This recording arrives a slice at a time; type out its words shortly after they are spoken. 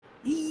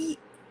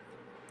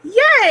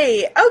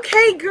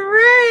Okay,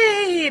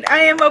 great. I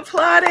am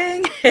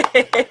applauding.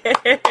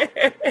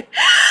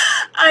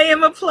 I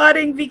am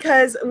applauding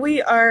because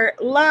we are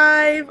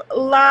live.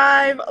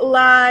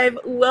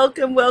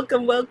 Welcome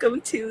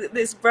to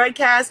this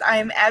broadcast. I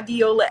am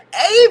Abiola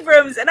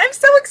Abrams, and I'm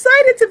so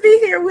excited to be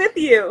here with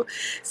you.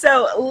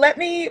 So let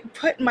me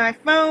put my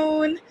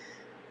phone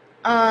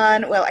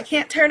on. Well, I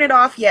can't turn it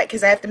off yet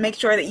because I have to make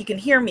sure that you can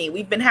hear me.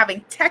 We've been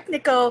having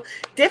technical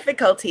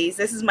difficulties.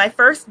 This is my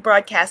first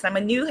broadcast. I'm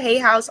a new Hay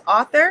House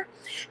author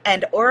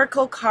and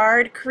Oracle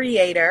card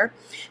creator,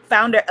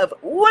 founder of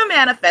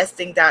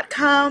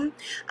womanifesting.com.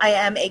 I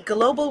am a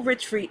global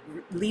retreat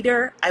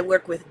leader. I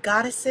work with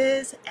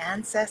goddesses,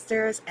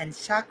 ancestors, and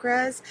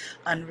chakras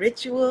on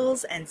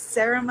rituals and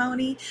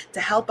ceremony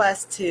to help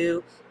us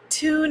to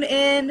tune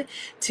in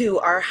to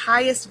our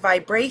highest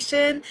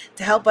vibration,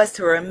 to help us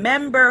to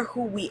remember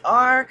who we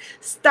are,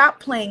 stop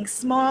playing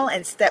small,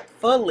 and step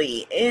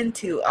fully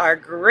into our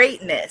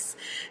greatness.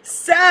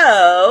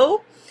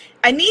 So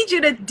I need you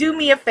to do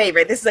me a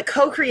favor. This is a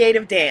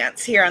co-creative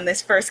dance here on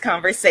this first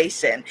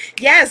conversation.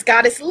 Yes,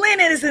 Goddess Lynn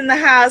is in the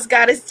house.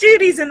 Goddess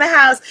Judy's in the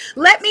house.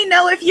 Let me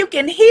know if you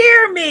can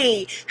hear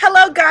me.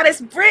 Hello,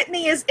 Goddess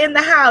Brittany is in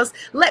the house.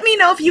 Let me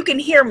know if you can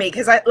hear me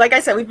because, like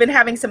I said, we've been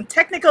having some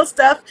technical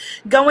stuff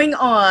going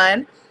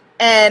on.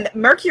 And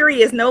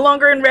Mercury is no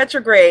longer in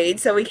retrograde,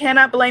 so we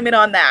cannot blame it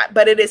on that.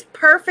 But it is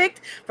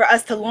perfect for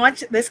us to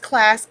launch this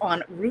class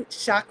on root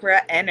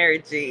chakra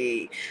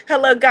energy.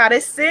 Hello,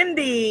 Goddess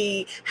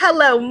Cindy.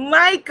 Hello,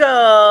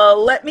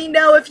 Michael. Let me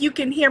know if you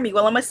can hear me.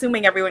 Well, I'm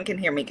assuming everyone can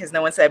hear me because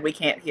no one said we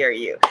can't hear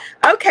you.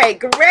 Okay,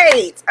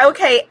 great.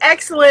 Okay,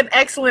 excellent.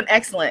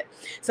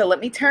 So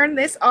let me turn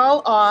this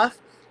all off.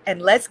 And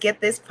let's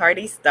get this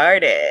party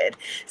started.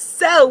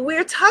 So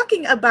we're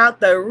talking about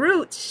the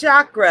root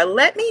chakra.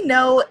 Let me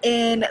know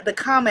in the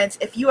comments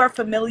if you are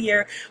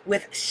familiar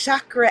with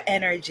chakra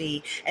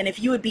energy and if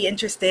you would be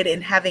interested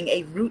in having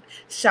a root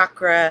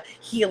chakra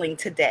healing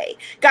today.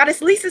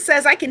 Goddess Lisa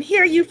says, I can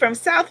hear you from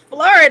South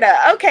Florida.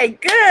 Okay,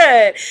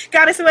 good.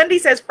 Goddess Wendy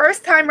says,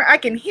 first timer, I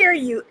can hear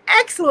you.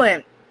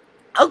 Excellent.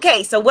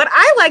 Okay, so what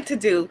I like to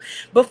do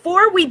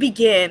before we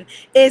begin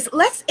is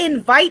let's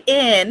invite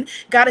in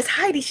Goddess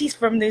Heidi. She's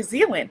from New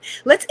Zealand.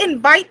 Let's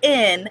invite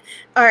in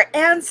our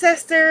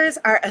ancestors,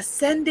 our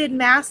ascended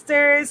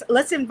masters.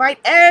 Let's invite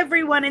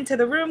everyone into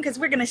the room because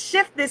we're going to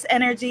shift this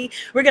energy.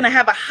 We're going to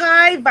have a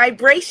high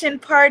vibration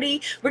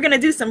party. We're going to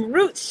do some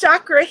root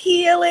chakra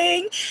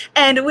healing,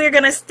 and we're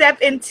going to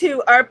step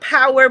into our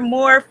power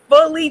more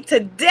fully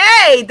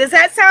today. Does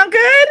that sound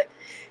good?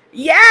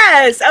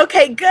 Yes.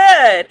 Okay,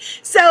 good.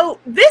 So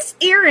this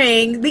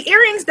earring, the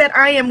earrings that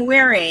I am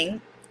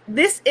wearing,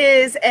 this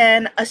is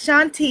an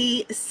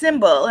Ashanti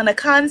symbol, an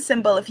Akan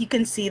symbol, if you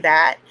can see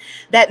that.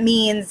 That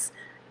means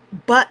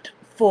but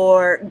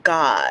for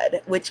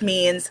God, which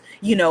means,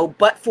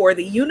 but for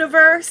the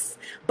universe,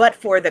 but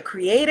for the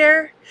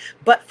creator,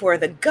 but for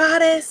the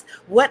goddess,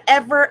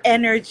 whatever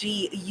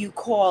energy you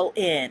call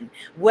in,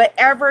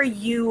 whatever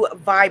you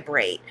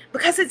vibrate,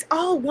 because it's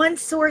all one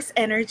source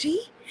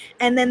energy.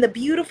 And then the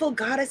beautiful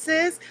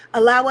goddesses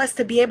allow us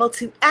to be able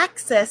to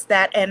access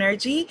that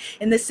energy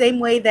in the same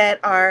way that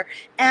our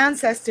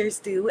ancestors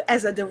do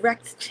as a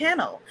direct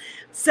channel.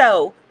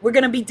 So we're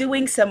going to be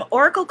doing some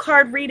oracle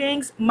card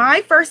readings.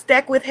 My first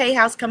deck with Hay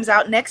House comes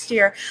out next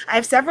year. I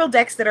have several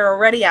decks that are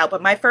already out,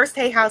 but my first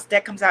Hay House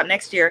deck comes out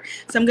next year.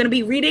 So I'm going to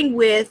be reading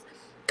with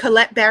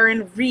Colette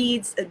Baron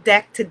Reed's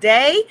deck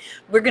today.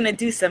 We're going to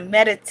do some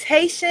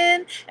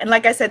meditation. And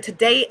like I said,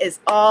 today is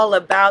all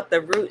about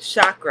the root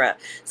chakra.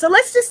 So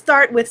let's just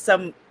start with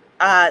some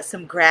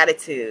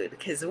gratitude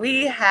because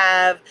we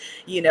have,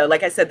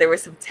 like I said, there were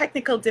some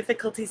technical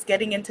difficulties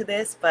getting into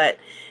this, but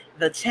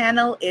the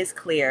channel is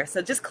clear.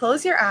 So just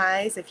close your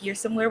eyes if you're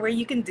somewhere where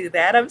you can do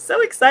that. I'm so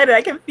excited.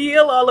 I can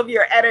feel all of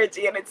your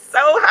energy and it's so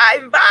high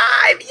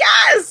vibe.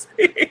 Yes.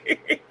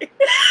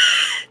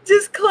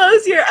 Just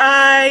close your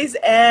eyes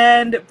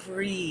and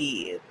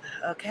breathe.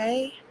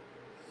 Okay.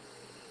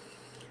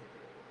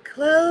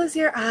 Close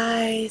your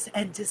eyes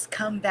and just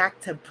come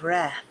back to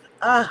breath.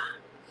 Ah,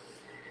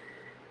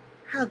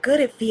 how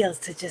good it feels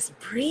to just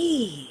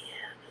breathe.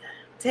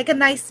 Take a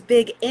nice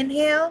big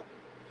inhale.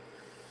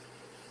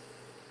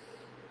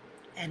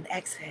 And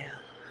exhale.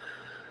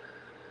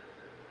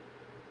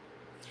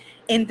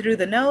 In through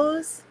the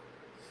nose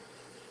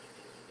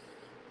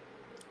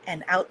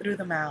and out through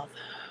the mouth.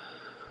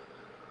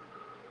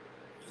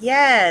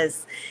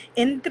 Yes,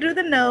 in through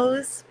the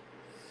nose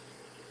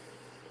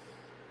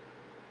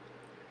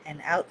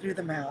and out through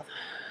the mouth.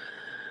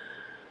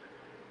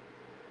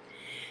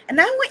 And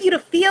I want you to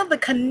feel the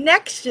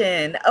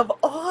connection of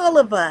all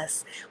of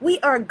us. We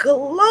are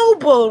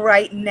global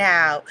right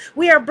now.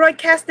 We are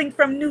broadcasting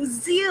from New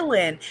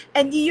Zealand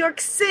and New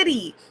York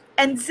City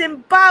and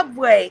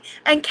Zimbabwe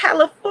and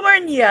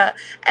California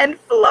and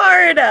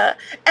Florida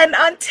and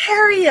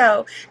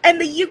Ontario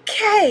and the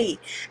UK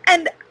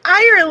and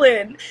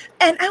Ireland.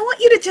 And I want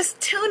you to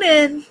just tune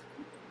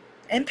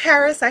in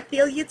Paris, I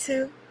feel you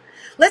too.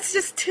 Let's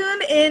just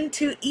tune in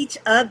to each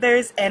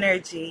other's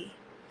energy.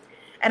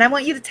 And I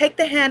want you to take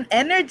the hand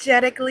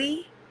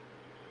energetically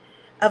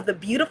of the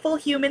beautiful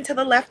human to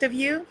the left of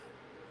you,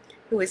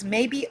 who is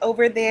maybe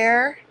over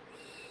there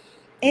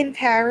in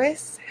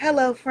Paris.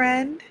 Hello,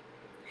 friend.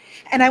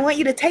 And I want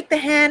you to take the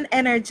hand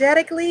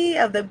energetically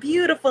of the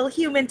beautiful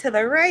human to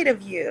the right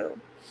of you,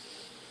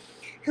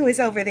 who is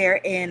over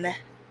there in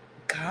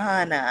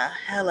Ghana.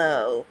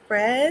 Hello,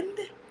 friend.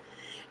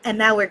 And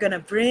now we're going to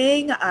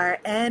bring our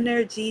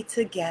energy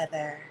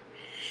together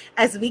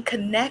as we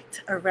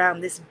connect around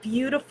this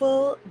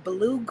beautiful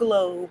blue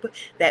globe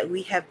that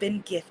we have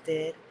been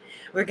gifted.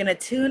 We're going to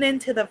tune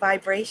into the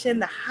vibration,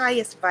 the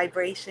highest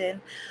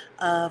vibration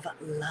of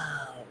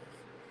love.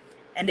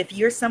 And if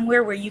you're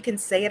somewhere where you can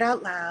say it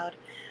out loud,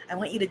 I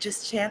want you to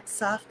just chant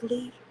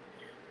softly,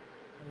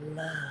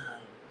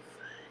 love.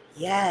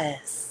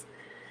 Yes.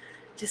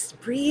 Just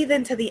breathe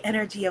into the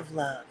energy of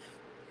love.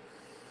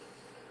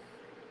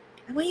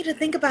 I want you to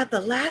think about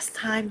the last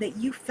time that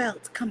you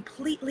felt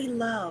completely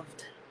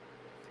loved.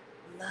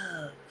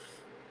 Love.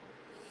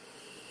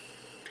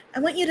 I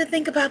want you to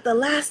think about the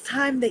last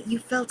time that you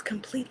felt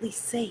completely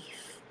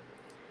safe.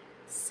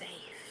 Safe.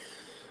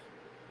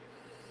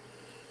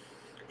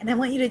 And I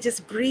want you to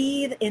just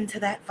breathe into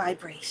that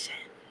vibration.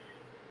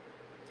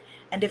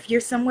 And if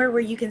you're somewhere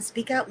where you can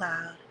speak out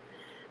loud,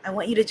 I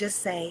want you to just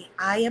say,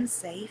 I am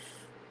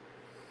safe.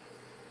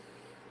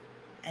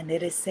 And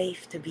it is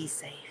safe to be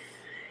safe.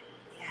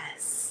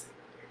 Yes.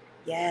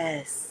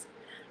 Yes.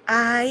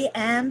 I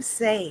am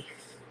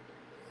safe.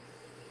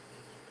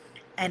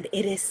 And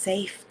it is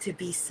safe to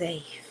be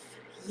safe.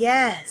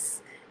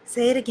 Yes.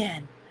 Say it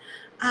again.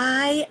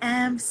 I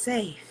am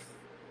safe.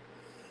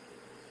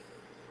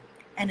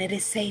 And it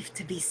is safe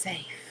to be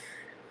safe.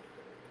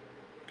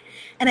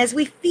 And as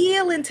we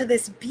feel into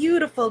this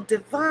beautiful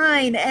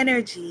divine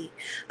energy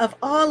of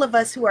all of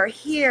us who are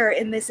here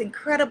in this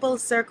incredible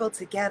circle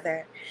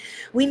together,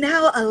 we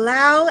now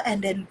allow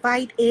and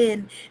invite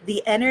in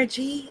the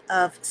energy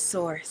of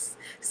Source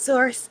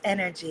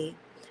energy,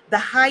 the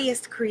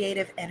highest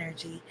creative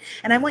energy.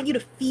 And I want you to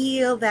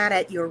feel that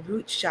at your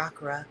root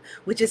chakra,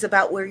 which is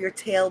about where your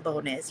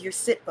tailbone is, your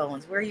sit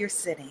bones, where you're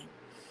sitting.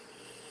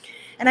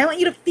 And I want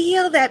you to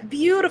feel that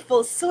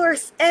beautiful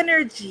Source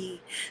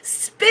energy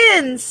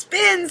spinning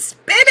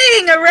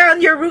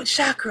around your root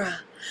chakra,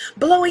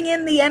 blowing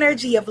in the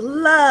energy of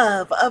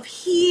love, of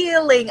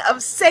healing,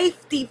 of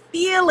safety.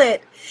 Feel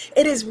it.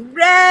 It is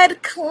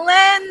red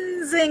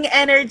cleansing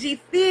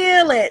energy.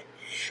 Feel it.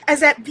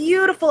 As that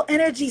beautiful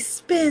energy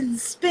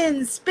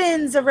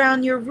spins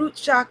around your root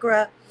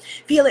chakra.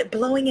 Feel it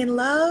blowing in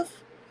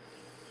love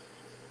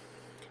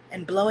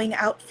and blowing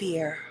out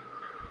fear.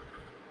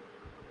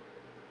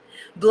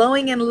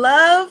 Blowing in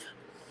love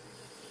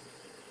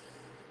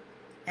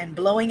and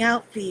blowing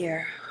out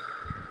fear.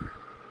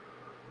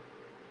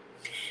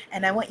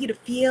 And I want you to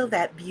feel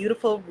that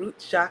beautiful root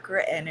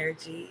chakra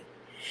energy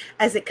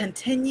as it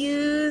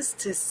continues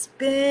to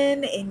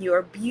spin in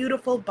your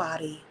beautiful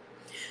body,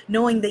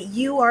 knowing that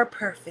you are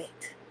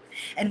perfect.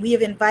 And we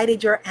have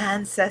invited your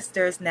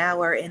ancestors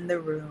now are in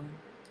the room.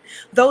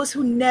 Those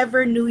who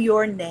never knew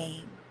your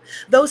name.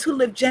 Those who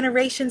lived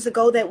generations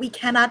ago that we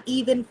cannot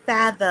even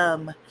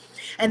fathom.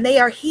 And they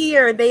are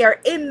here, they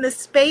are in the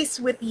space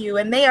with you,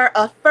 and they are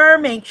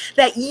affirming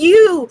that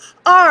you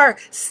are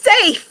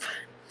safe.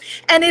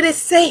 And it is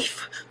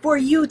safe for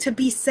you to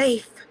be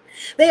safe.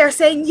 They are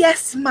saying,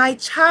 yes, my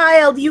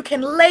child, you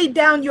can lay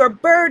down your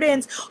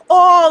burdens.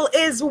 All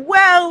is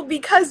well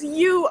because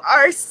you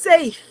are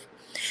safe.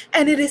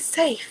 And it is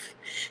safe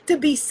to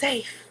be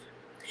safe.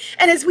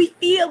 And as we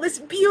feel this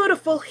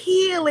beautiful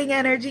healing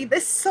energy,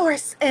 this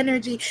Source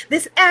energy,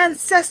 this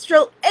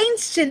ancestral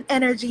ancient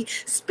energy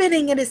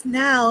spinning, it is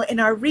now in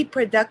our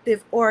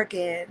reproductive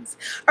organs,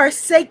 our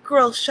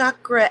sacral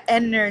chakra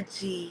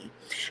energy.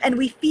 And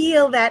we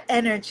feel that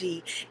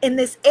energy in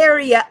this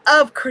area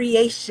of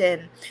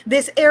creation,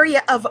 this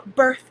area of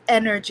birth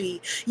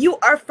energy. You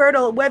are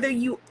fertile whether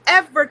you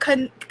ever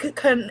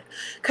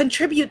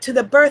contribute to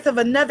the birth of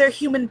another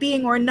human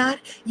being or not.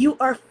 You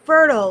are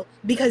fertile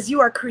because you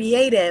are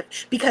creative,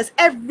 because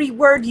every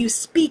word you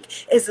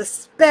speak is a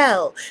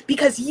spell,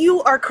 because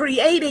you are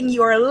creating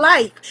your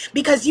life,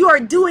 because you are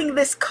doing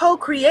this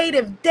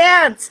co-creative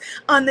dance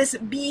on this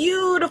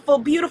beautiful,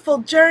 beautiful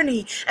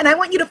journey. And I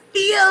want you to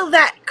feel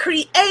that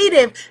creative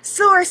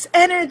Source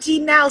energy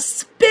now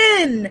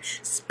spin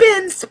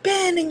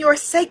in your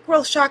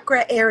sacral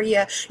chakra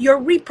area, your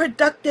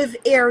reproductive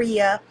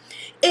area.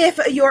 If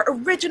your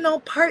original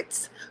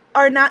parts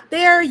are not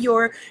there,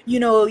 your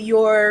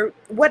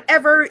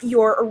whatever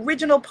your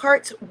original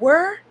parts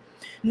were,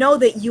 know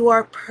that you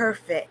are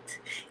perfect.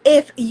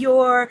 If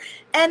your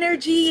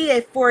energy,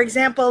 if for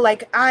example,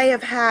 like I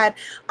have had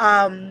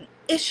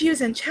issues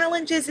and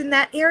challenges in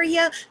that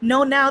area,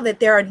 know now that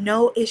there are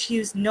no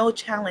issues, no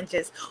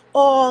challenges.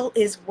 All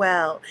is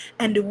well,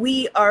 and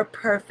we are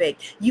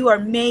perfect. You are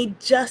made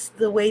just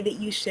the way that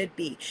you should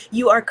be.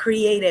 You are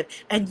creative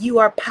and you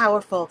are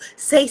powerful.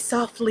 Say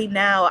softly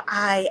now,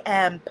 I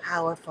am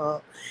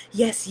powerful.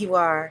 Yes, you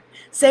are.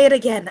 Say it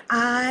again.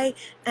 I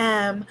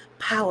am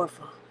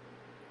powerful.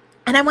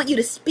 And I want you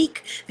to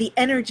speak the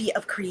energy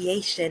of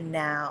creation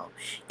now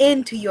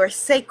into your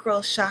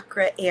sacral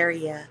chakra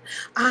area.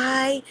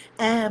 I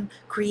am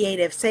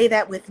creative. Say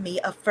that with me,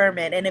 affirm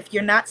it. And if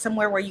you're not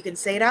somewhere where you can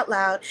say it out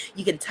loud,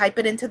 you can type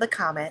it into the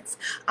comments.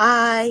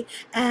 I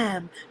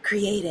am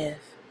creative.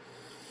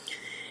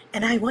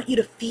 And I want you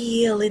to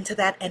feel into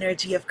that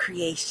energy of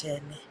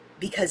creation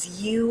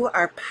because you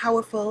are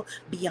powerful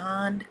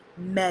beyond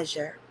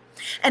measure.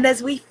 And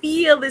as we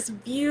feel this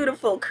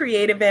beautiful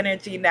creative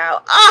energy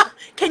now,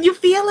 can you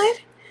feel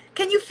it?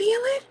 Can you feel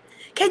it?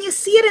 Can you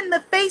see it in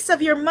the face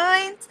of your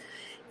mind?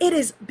 It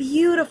is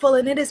beautiful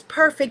and it is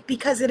perfect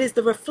because it is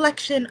the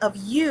reflection of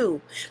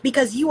you,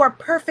 because you are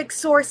perfect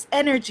source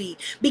energy,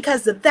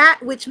 because that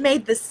which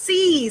made the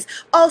seas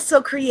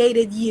also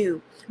created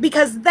you,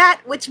 because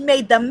that which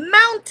made the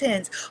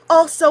mountains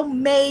also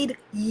made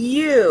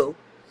you.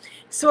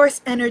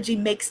 Source energy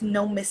makes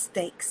no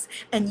mistakes,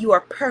 and you are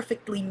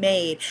perfectly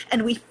made.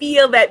 And we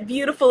feel that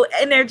beautiful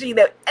energy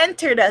that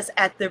entered us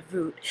at the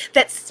root,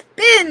 that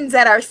spins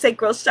at our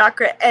sacral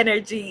chakra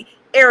energy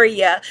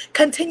area.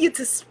 Continue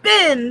to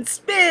spin,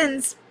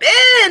 spin,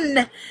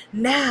 spin.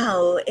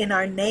 Now in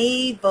our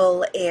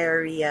navel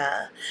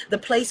area, the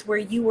place where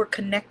you were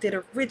connected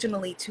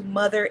originally to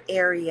mother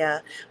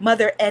area,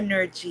 mother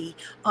energy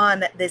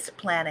on this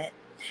planet.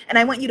 And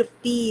I want you to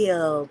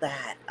feel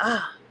that.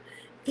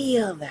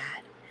 Feel that.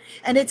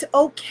 And it's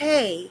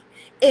okay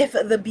if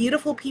the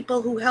beautiful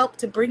people who helped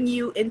to bring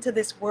you into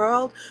this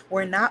world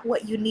were not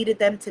what you needed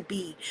them to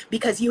be,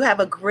 because you have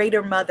a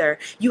greater mother,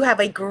 you have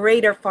a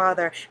greater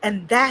father,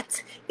 and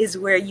that is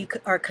where you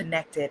are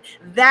connected.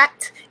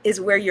 That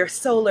is where your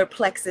solar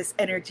plexus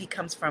energy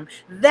comes from.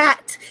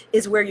 That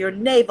is where your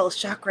navel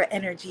chakra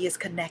energy is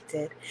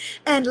connected.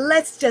 And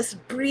let's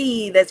just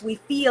breathe as we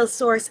feel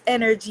source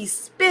energy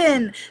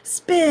spin,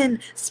 spin,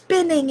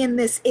 spinning in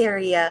this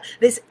area,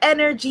 this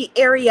energy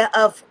area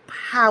of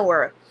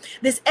power,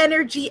 this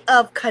energy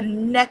of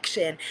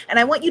connection. And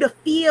I want you to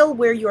feel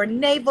where your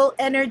navel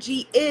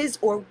energy is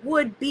or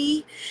would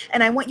be.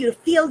 And I want you to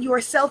feel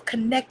yourself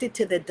connected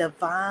to the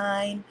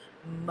divine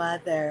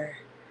mother.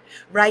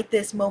 Right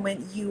this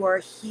moment, you are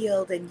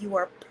healed and you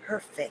are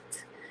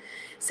perfect.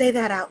 Say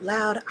that out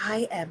loud.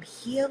 I am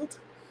healed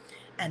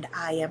and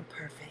I am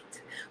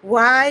perfect.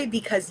 Why?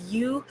 Because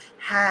you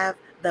have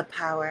the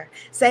power.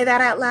 Say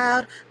that out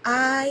loud.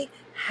 I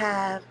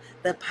have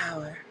the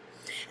power.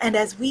 And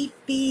as we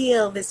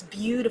feel this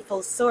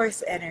beautiful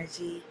source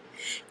energy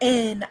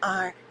in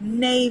our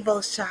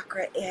navel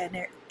chakra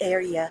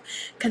area,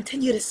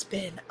 continue to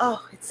spin.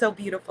 Oh, it's so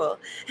beautiful.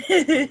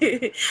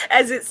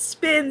 As it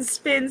spins,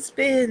 spins,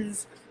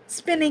 spins,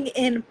 spinning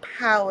in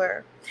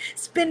power,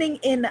 spinning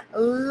in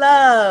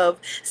love,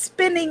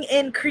 spinning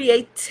in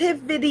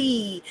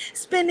creativity,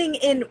 spinning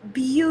in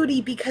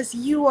beauty, because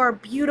you are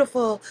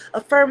beautiful.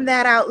 Affirm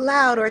that out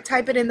loud or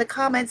type it in the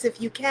comments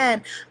if you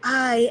can.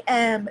 I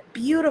am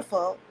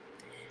beautiful.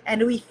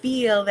 And we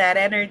feel that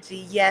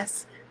energy.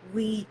 Yes,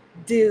 we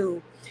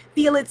do.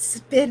 Feel it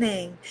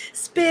spinning.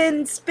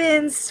 Spin,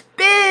 spin,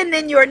 spin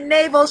in your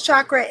navel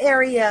chakra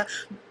area,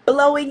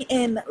 blowing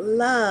in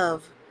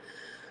love.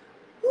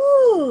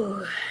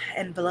 Woo,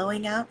 and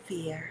blowing out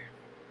fear.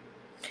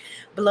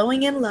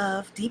 Blowing in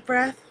love, deep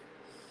breath,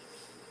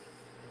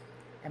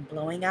 and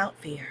blowing out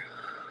fear.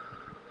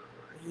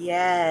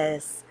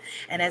 Yes.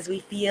 And as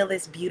we feel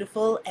this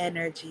beautiful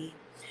energy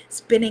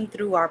spinning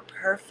through our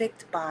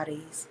perfect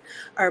bodies,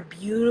 our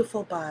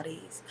beautiful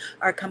bodies,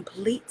 our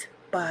complete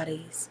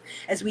bodies,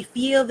 as we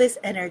feel this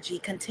energy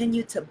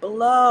continue to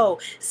blow,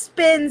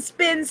 spin,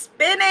 spin,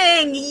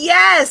 spinning.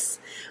 Yes.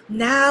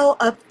 Now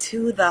up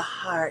to the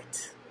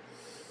heart,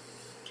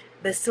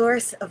 the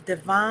source of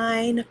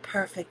divine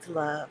perfect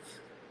love,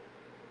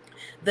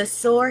 the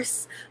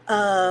source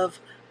of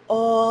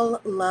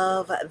all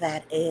love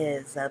that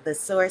is, the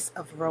source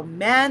of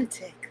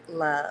romantic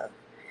love.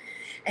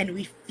 And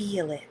we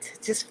feel it.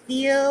 Just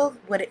feel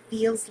what it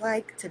feels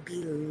like to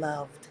be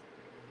loved.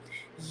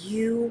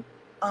 You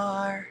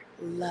are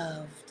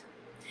loved.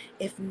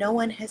 If no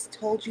one has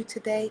told you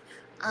today,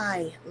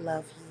 I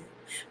love you,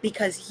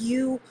 because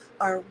you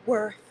are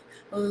worth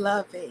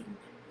loving.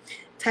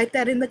 Type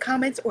that in the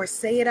comments or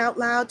say it out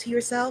loud to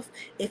yourself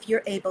if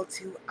you're able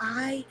to.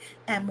 I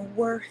am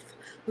worth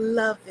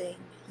loving.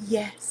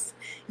 Yes,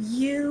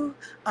 you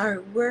are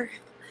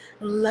worth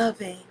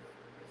loving.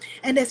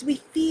 And as we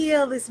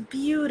feel this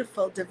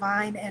beautiful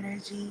divine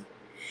energy,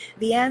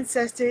 the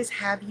ancestors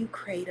have you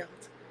cradled.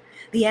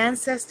 The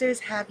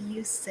ancestors have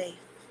you safe.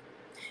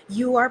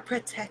 You are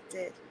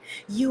protected.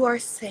 You are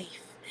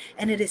safe.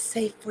 And it is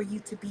safe for you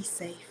to be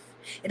safe.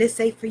 It is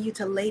safe for you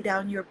to lay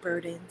down your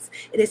burdens.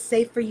 It is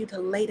safe for you to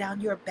lay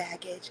down your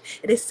baggage.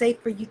 It is safe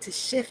for you to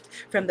shift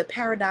from the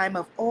paradigm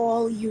of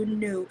all you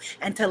knew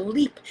and to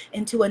leap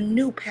into a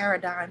new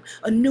paradigm,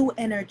 a new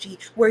energy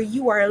where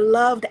you are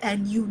loved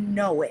and you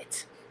know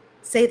it.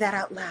 Say that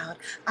out loud.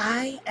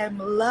 I am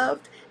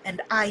loved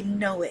and I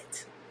know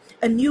it.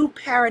 A new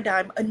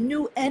paradigm, a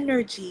new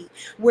energy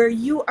where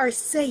you are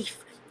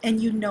safe and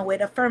you know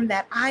it. Affirm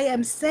that. I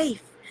am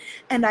safe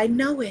And I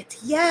know it.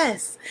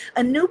 Yes.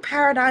 A new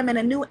paradigm and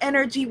a new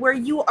energy where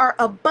you are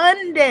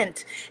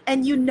abundant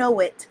and you know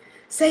it.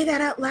 Say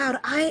that out loud.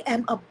 I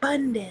am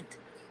abundant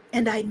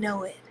and I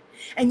know it.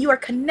 And you are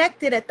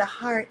connected at the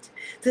heart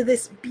to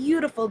this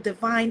beautiful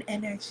divine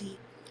energy,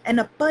 an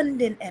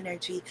abundant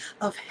energy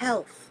of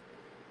health,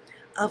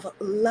 of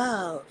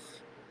love,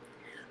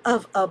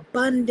 of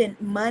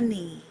abundant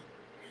money,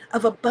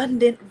 of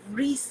abundant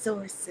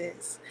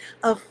resources,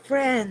 of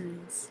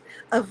friends,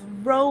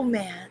 of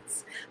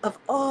romance, of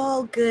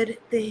all good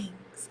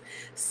things,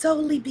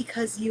 solely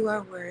because you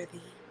are worthy.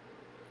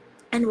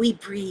 And we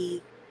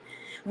breathe.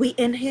 We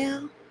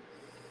inhale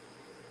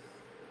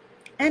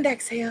and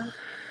exhale.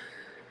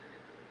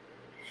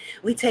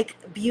 We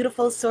take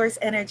beautiful source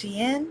energy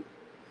in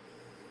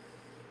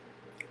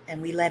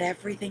and we let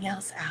everything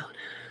else out.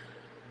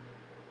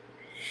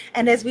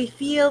 And as we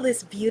feel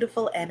this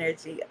beautiful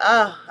energy,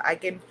 oh, I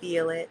can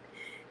feel it.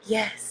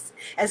 Yes,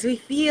 as we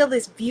feel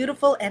this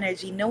beautiful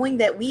energy, knowing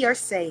that we are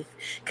safe,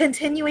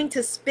 continuing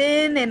to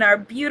spin in our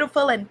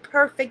beautiful and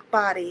perfect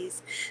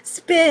bodies,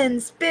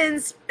 spinning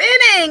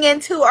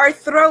into our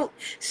throat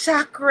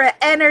chakra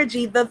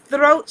energy, the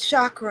throat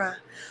chakra.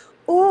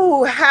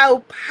 Ooh,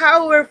 how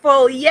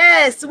powerful.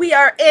 Yes, we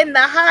are in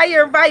the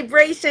higher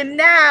vibration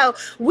now.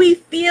 We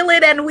feel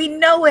it and we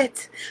know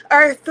it.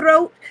 Our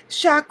throat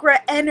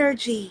chakra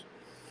energy.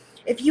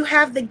 If you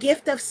have the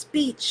gift of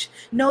speech,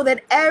 know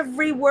that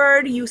every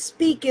word you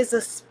speak is a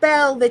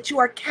spell that you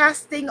are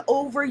casting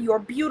over your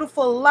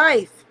beautiful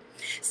life.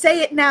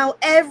 Say it now.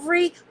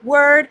 Every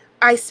word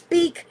I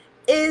speak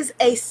is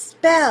a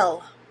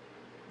spell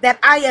that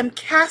I am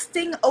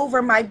casting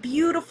over my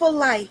beautiful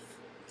life.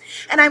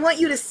 And I want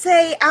you to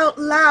say out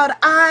loud,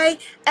 I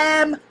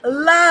am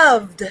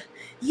loved.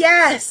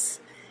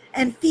 Yes.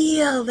 And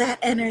feel that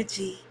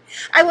energy.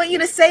 I want you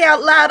to say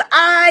out loud,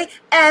 I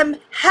am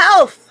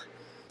health.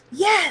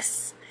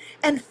 Yes,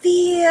 and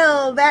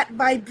feel that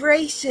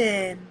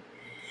vibration.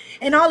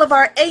 In all of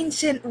our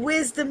ancient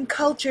wisdom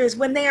cultures,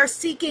 when they are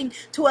seeking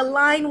to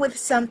align with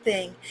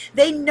something,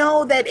 they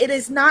know that it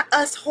is not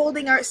us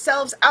holding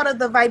ourselves out of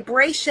the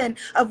vibration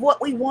of what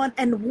we want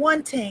and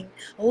wanting,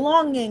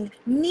 longing,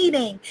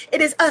 needing.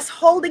 It is us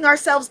holding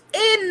ourselves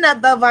in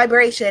the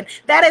vibration.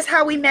 That is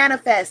how we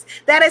manifest.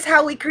 That is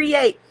how we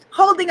create.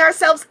 Holding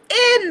ourselves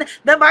in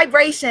the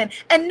vibration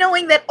and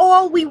knowing that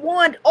all we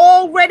want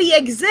already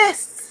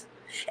exists.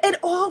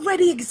 It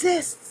already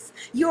exists.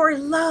 Your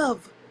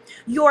love,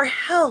 your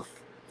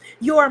health,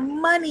 your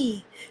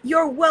money,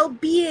 your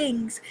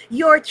well-beings,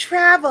 your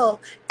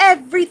travel,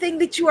 everything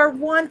that you are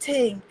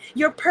wanting,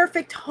 your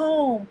perfect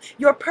home,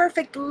 your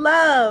perfect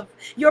love,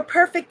 your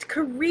perfect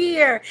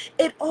career,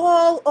 it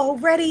all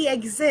already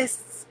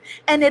exists.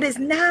 And it is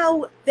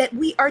now that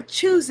we are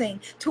choosing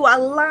to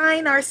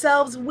align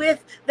ourselves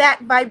with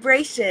that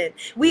vibration.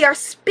 We are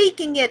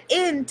speaking it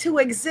into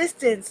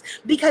existence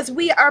because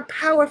we are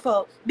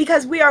powerful,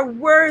 because we are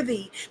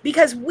worthy,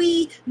 because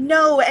we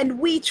know and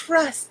we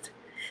trust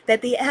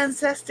that the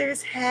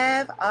ancestors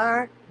have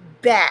our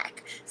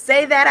back.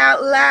 Say that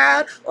out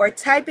loud or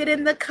type it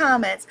in the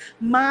comments.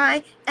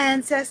 My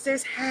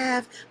ancestors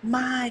have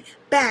my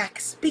back.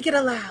 Speak it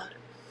aloud.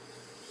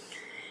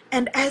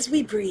 And as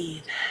we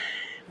breathe,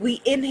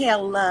 we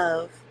inhale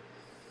love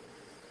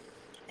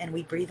and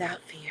we breathe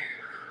out fear.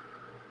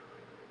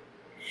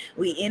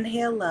 We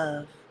inhale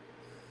love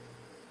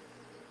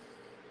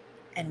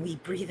and we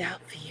breathe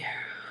out fear.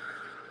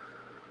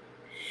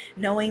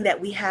 Knowing that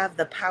we have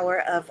the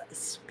power of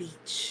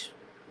speech.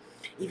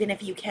 Even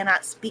if you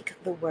cannot speak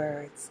the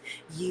words,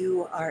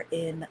 you are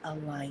in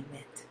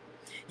alignment.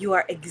 You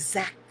are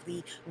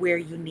exactly where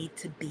you need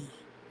to be.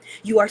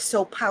 You are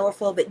so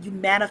powerful that you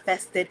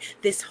manifested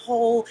this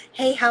whole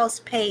Hay House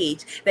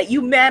page, that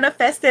you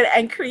manifested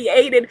and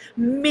created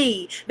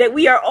me, that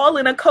we are all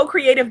in a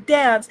co-creative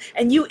dance,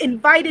 and you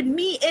invited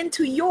me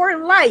into your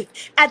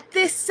life at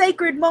this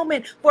sacred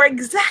moment for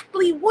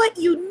exactly what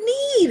you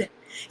need.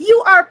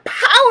 You are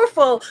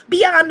powerful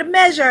beyond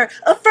measure.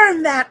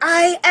 Affirm that.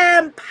 I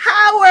am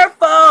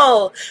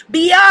powerful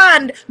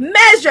beyond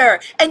measure.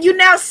 And you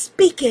now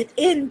speak it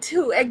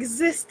into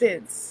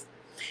existence.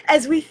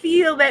 As we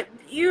feel that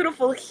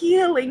beautiful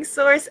healing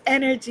source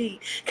energy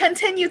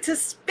continue to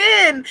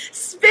spin,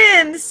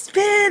 spin,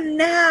 spin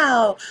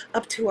now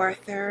up to our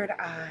third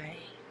eye.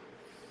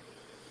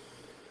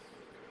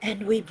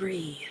 And we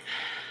breathe.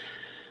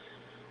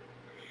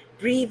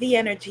 Breathe the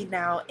energy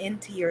now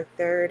into your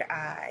third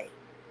eye.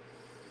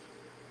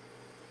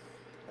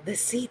 The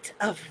seat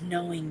of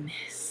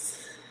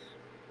knowingness.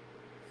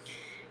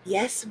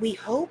 Yes, we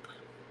hope,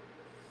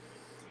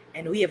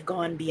 and we have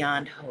gone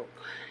beyond hope.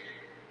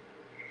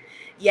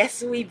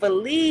 Yes, we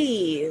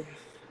believe,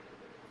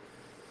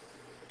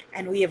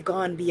 and we have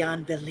gone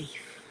beyond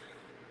belief.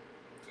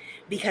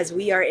 Because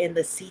we are in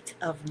the seat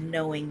of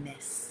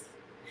knowingness.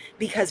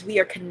 Because we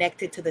are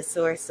connected to the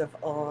source of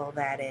all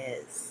that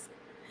is.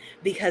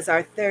 Because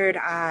our third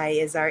eye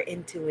is our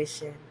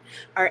intuition,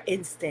 our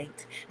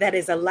instinct that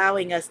is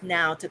allowing us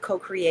now to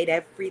co-create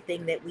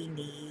everything that we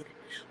need.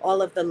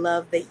 all of the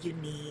love that you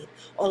need,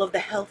 all of the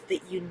health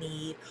that you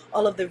need,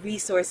 all of the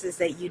resources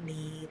that you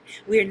need.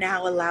 We're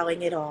now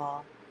allowing it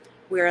all.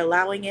 We're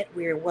allowing it,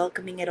 we're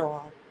welcoming it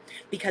all,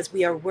 because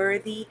we are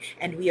worthy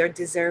and we are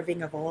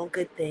deserving of all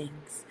good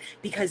things.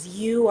 Because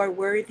you are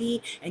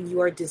worthy and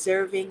you are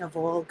deserving of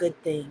all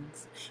good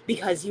things.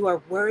 Because you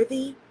are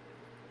worthy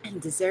and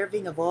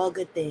deserving of all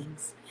good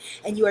things.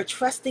 And you are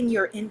trusting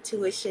your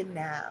intuition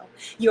now.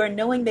 You are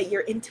knowing that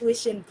your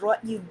intuition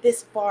brought you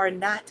this far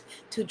not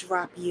to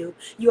drop you.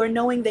 You are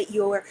knowing that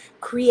your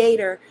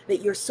creator,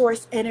 that your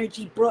source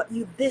energy brought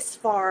you this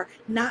far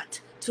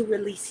not to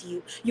release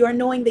you. You are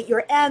knowing that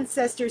your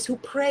ancestors who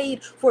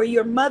prayed for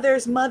your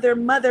mother's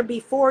mother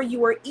before you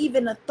were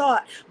even a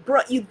thought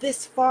brought you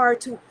this far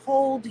to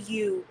hold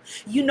you.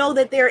 You know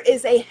that there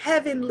is a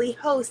heavenly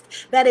host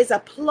that is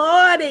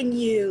applauding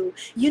you.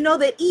 You know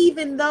that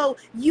even though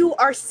you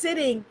are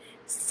sitting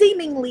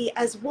seemingly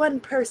as one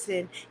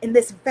person in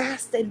this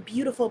vast and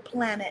beautiful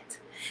planet,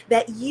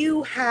 that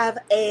you have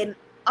an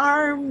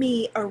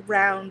army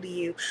around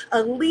you,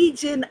 a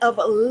legion of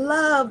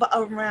love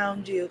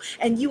around you,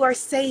 and you are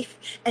safe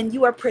and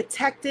you are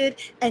protected,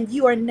 and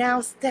you are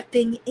now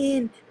stepping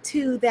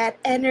into that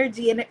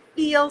energy, and it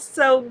feels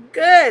so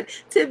good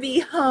to be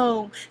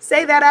home.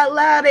 Say that out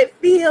loud. It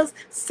feels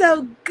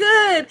so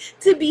good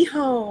to be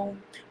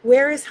home.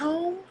 Where is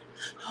home?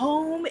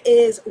 Home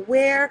is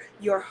where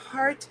your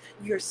heart,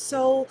 your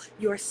soul,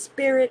 your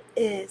spirit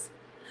is.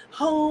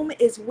 Home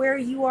is where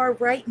you are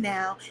right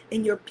now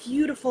in your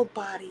beautiful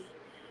body,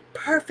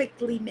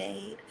 perfectly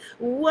made,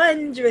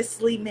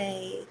 wondrously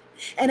made.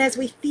 And as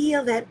we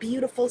feel that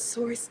beautiful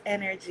source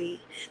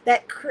energy,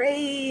 that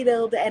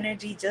cradled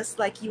energy, just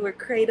like you were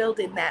cradled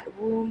in that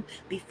womb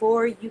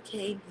before you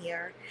came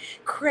here,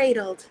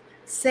 cradled,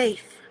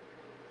 safe,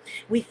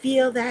 we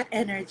feel that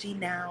energy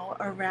now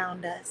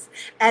around us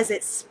as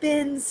it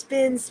spins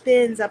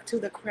up to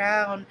the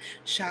crown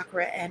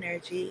chakra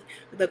energy,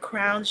 the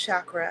crown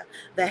chakra,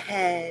 the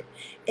head.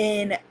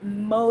 In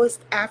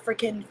most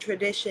African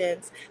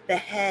traditions, the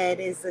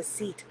head is the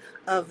seat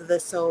of the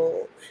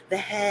soul. The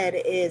head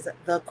is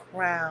the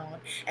crown.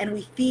 And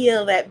we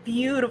feel that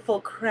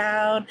beautiful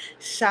crown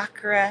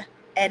chakra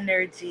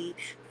energy.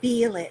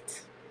 Feel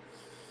it.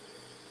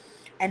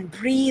 And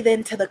breathe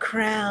into the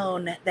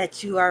crown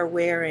that you are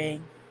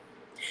wearing.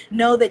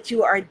 Know that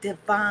you are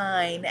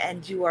divine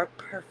and you are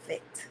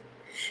perfect.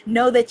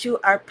 Know that you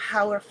are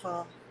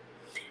powerful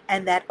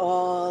and that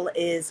all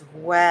is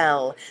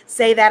well.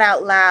 Say that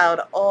out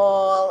loud.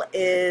 All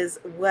is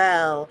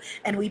well.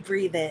 And we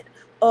breathe it.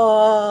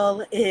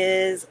 All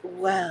is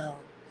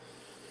well.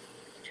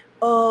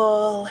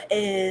 All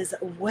is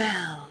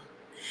well.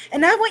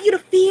 And I want you to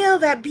feel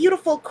that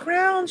beautiful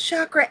crown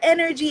chakra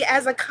energy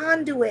as a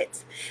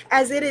conduit,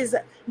 as it is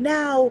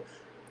now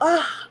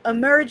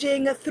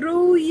emerging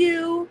through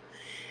you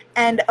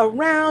and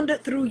around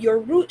through your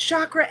root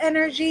chakra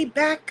energy,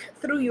 back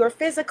through your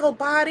physical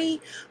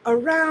body,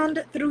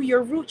 around through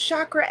your root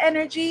chakra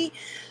energy,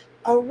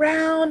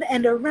 around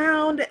and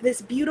around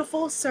this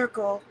beautiful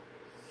circle.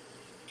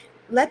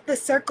 Let the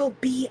circle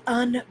be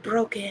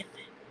unbroken.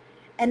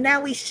 And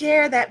now we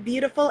share that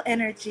beautiful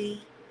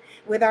energy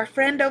with our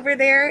friend over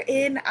there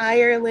in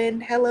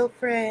Ireland. Hello,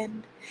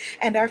 friend.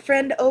 And our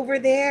friend over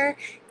there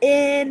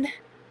in,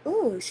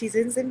 she's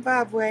in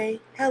Zimbabwe.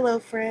 Hello,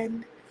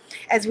 friend.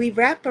 As we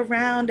wrap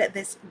around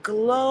this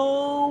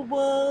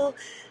global,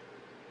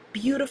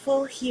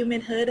 beautiful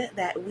humanhood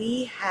that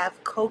we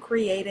have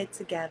co-created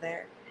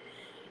together,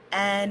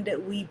 and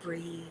we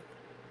breathe,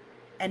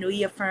 and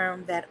we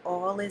affirm that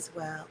all is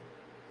well,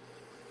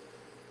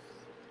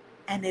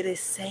 and it is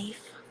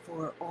safe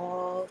for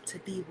all to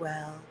be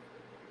well.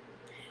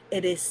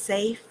 It is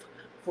safe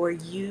for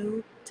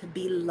you to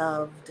be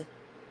loved.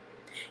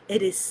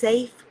 It is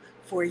safe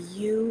for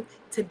you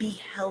to be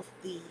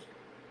healthy.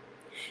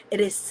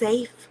 It is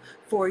safe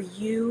for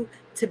you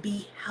to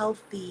be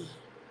healthy.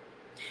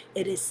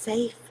 It is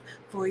safe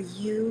for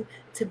you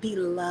to be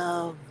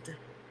loved.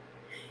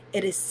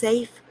 It is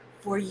safe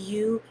for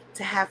you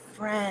to have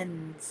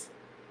friends.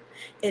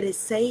 It is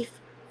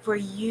safe for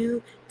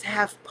you to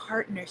have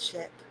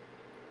partnership.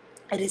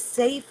 It is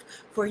safe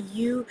for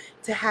you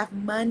to have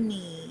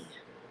money.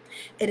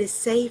 It is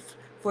safe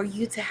for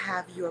you to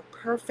have your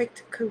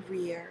perfect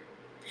career.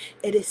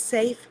 It is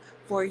safe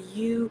for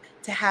you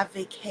to have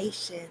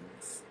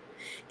vacations.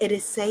 It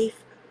is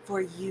safe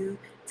for you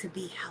to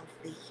be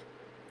healthy.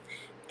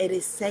 It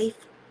is safe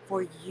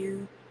for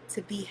you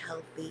to be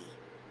healthy.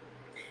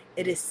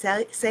 It is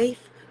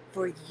safe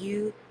for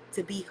you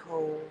to be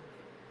whole.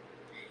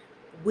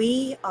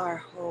 We are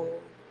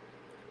whole,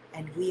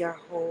 and we are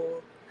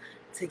whole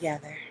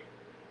together.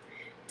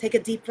 Take a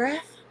deep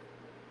breath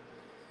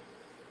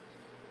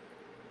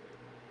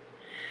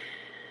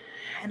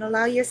and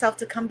allow yourself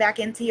to come back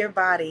into your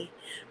body,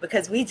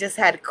 because we just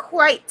had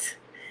quite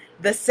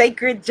the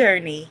sacred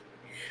journey.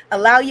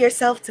 Allow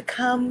yourself to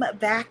come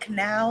back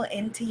now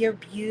into your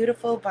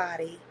beautiful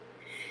body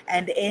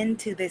and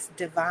into this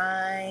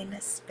divine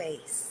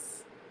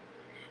space.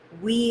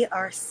 We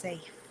are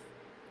safe,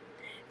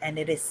 and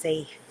it is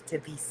safe to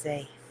be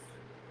safe.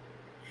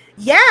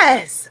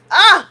 Yes.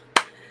 Ah,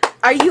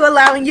 are you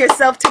allowing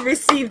yourself to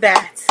receive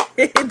that?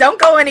 Don't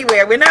go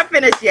anywhere. We're not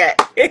finished yet.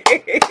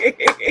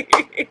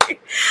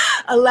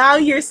 Allow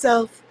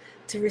yourself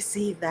to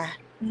receive that.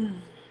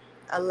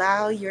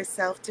 Allow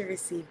yourself to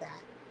receive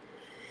that.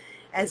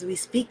 As we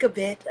speak a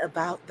bit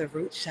about the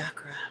root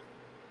chakra.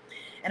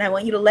 And I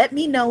want you to let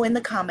me know in the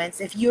comments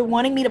if you're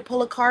wanting me to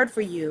pull a card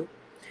for you.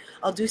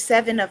 I'll do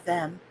 7 of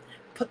them.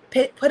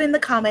 Put in the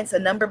comments a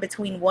number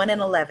between 1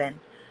 and 11.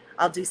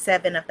 I'll do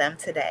 7 of them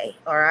today,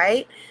 all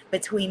right?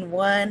 Between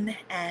 1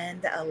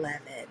 and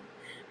 11.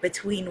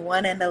 Between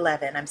 1 and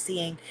 11. I'm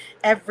seeing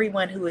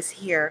everyone who is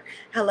here.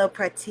 Hello,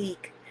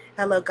 Pratik.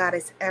 Hello,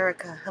 Goddess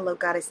Erica. Hello,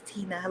 Goddess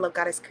Tina. Hello,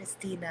 Goddess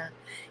Christina.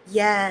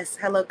 Yes,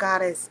 hello,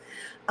 Goddess.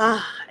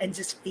 And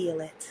just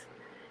feel it.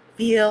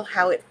 Feel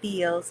how it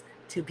feels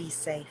to be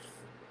safe.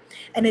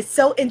 And it's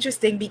so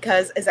interesting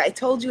because, as I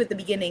told you at the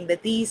beginning,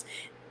 that these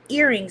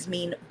earrings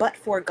mean but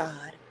for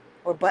God,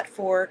 or but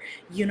for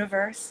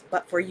universe,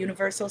 but for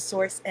universal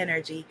source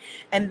energy.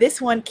 And this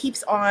one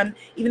keeps on,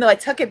 even though I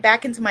tuck it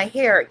back into my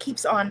hair, it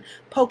keeps on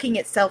poking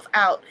itself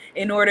out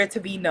in order to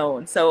be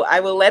known. So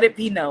I will let it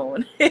be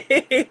known.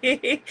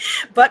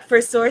 But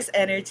for source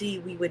energy,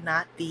 we would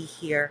not be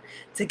here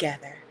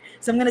together.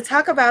 So I'm going to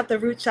talk about the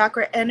root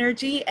chakra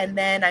energy, and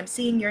then I'm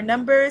seeing your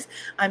numbers.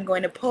 I'm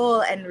going to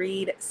pull and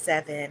read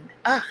 7.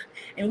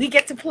 And we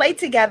get to play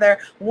together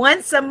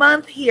once a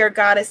month here,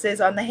 goddesses,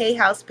 on the Hay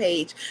House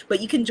page.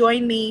 But you can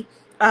join me.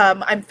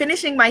 I'm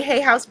finishing my Hay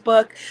House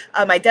book.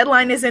 My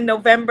deadline is in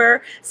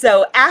November.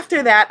 So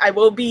after that, I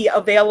will be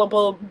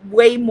available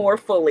way more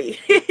fully.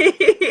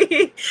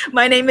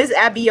 My name is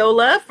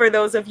Abiola. For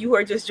those of you who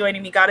are just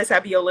joining me, Goddess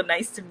Abiola,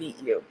 nice to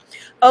meet you.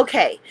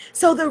 Okay,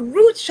 so the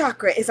root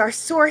chakra is our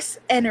source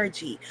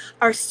energy,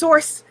 our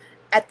source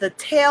at the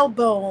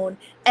tailbone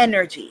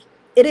energy.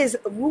 It is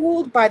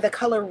ruled by the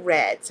color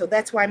red. So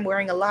that's why I'm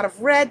wearing a lot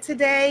of red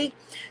today,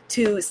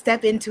 to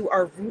step into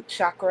our root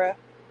chakra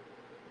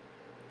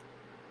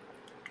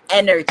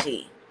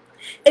energy.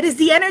 It is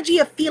the energy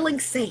of feeling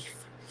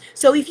safe.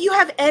 So if you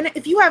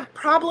have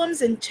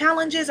problems and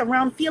challenges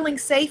around feeling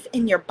safe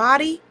in your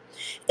body,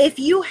 if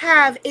you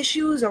have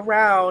issues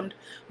around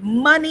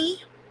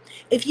money,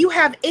 if you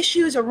have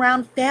issues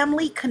around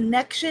family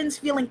connections,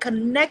 feeling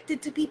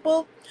connected to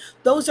people,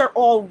 those are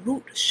all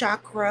root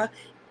chakra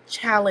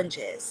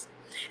challenges.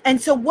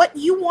 And so what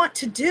you want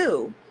to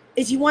do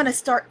is you want to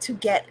start to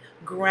get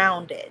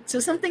grounded. So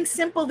something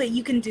simple that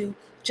you can do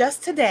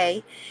just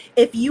today,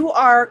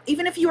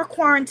 even if you are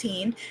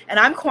quarantined, and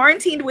I'm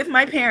quarantined with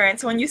my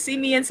parents. When you see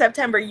me in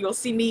September, you'll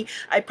see me,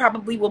 I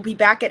probably will be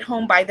back at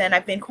home by then.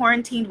 I've been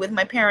quarantined with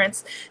my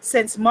parents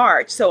since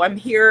March, so I'm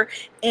here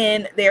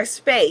in their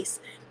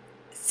space.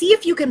 See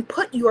if you can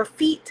put your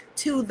feet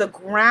to the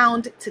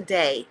ground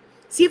today.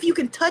 See if you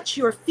can touch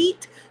your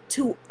feet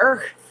to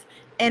earth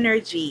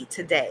energy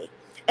today.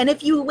 And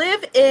if you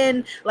live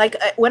in,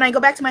 when I go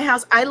back to my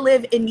house, I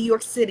live in New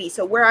York City.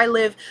 So where I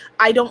live,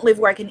 I don't live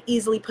where I can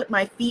easily put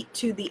my feet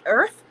to the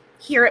earth.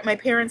 Here at my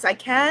parents, I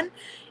can.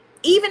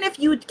 Even if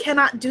you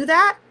cannot do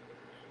that,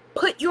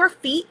 put your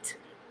feet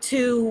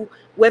to,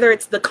 whether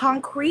it's the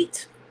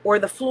concrete or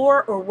the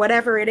floor or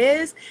whatever it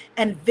is,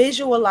 and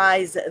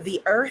visualize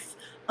the earth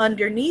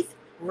underneath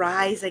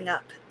rising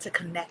up to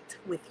connect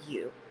with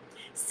you.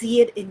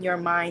 See it in your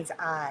mind's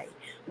eye.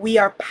 We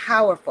are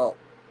powerful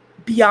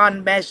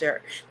beyond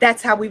measure.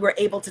 That's how we were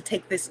able to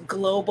take this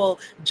global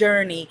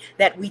journey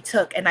that we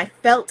took. And I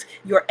felt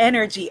your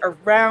energy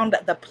around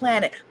the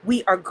planet.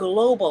 We are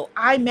global.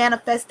 I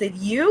manifested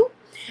you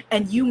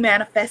and you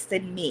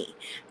manifested me.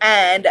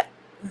 And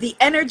the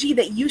energy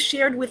that you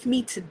shared with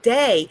me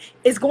today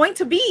is going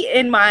to be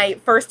in my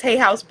first Hay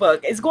House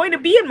book. It's going to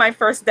be in my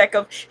first deck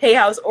of Hay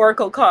House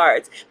Oracle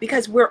cards,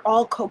 because we're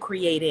all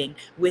co-creating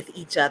with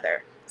each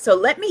other. So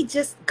let me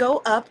just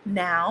go up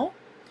now,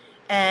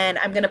 and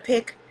I'm going to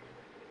pick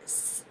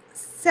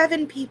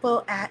 7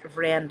 people at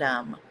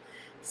random.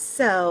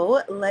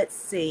 So let's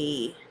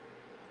see.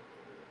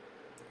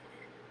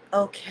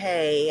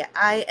 Okay,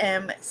 I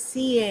am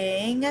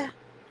seeing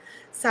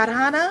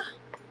Sarana.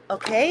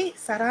 Okay,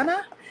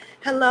 Sarana,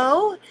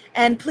 hello.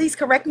 And please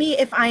correct me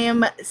if I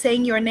am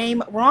saying your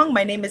name wrong.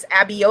 My name is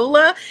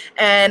Abiola,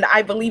 and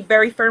I believe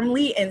very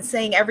firmly in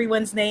saying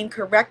everyone's name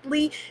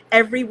correctly.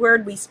 Every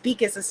word we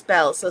speak is a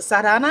spell. So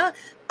Sarana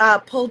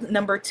pulled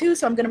number 2.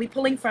 So I'm going to be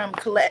pulling from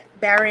Colette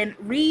Baron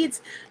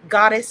Reed's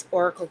Goddess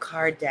Oracle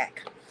card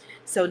deck.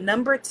 So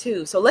number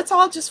 2. So let's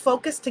all just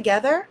focus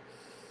together,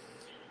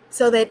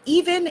 so that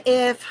even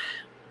if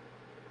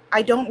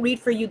I don't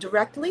read for you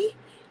directly,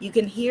 you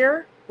can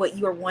hear what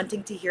you are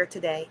wanting to hear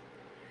today.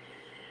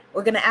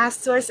 We're going to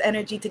ask Source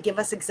Energy to give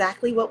us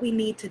exactly what we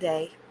need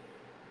today.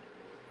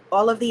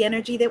 All of the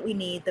energy that we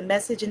need, the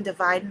message and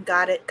divine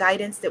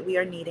guidance that we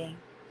are needing.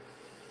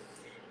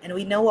 And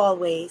we know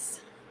always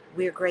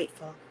we're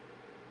grateful.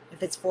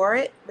 If it's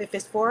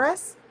for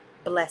us,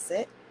 bless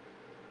it.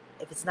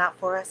 If it's not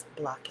for us,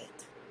 block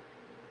it.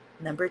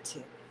 Number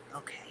 2.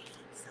 Okay.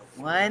 So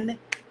 1,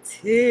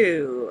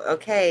 2.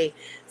 Okay,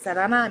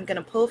 Sarana, I'm going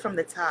to pull from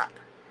the top.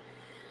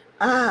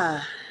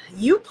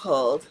 You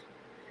pulled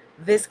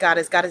this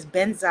goddess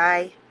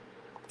Benzai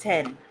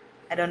 10.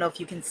 I don't know if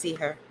you can see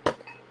her.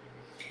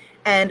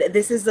 And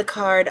this is the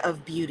card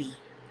of beauty.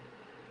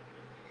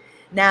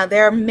 Now,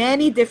 there are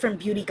many different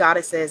beauty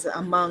goddesses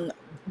among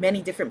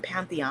many different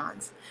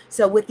pantheons.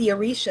 So with the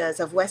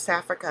Orishas of West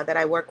Africa that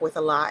I work with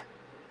a lot,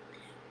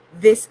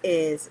 this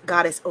is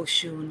Goddess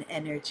Oshun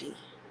energy.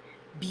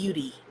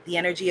 Beauty, the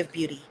energy of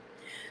beauty.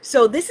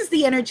 So this is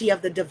the energy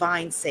of the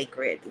divine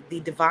sacred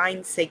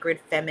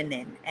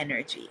feminine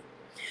energy.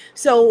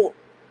 So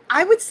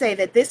I would say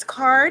that this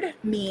card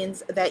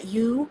means that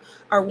you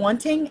are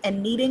wanting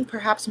and needing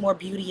perhaps more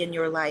beauty in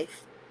your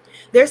life.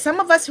 There's some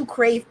of us who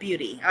crave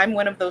beauty. I'm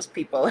one of those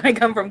people. I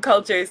come from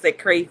cultures that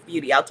crave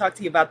beauty. I'll talk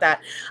to you about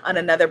that on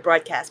another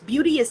broadcast.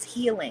 Beauty is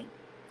healing.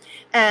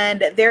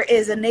 And there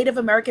is a Native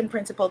American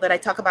principle that I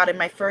talk about in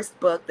my first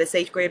book, The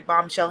Sacred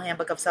Bombshell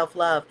Handbook of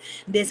Self-Love,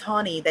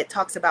 Nizhani, that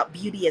talks about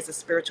beauty as a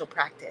spiritual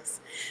practice.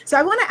 So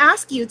I want to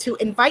ask you to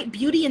invite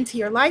beauty into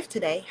your life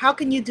today. How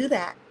can you do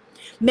that?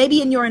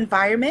 Maybe in your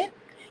environment,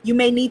 you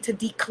may need to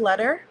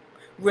declutter,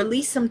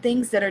 release some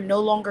things that are no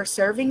longer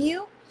serving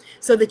you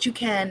so that you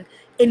can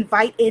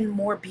invite in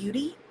more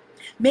beauty.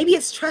 Maybe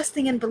it's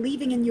trusting and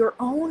believing in your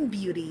own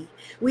beauty.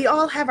 We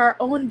all have our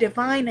own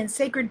divine and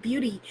sacred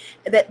beauty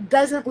that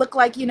doesn't look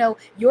like,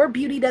 your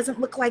beauty doesn't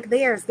look like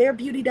theirs. Their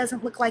beauty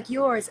doesn't look like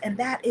yours. And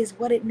that is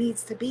what it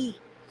needs to be.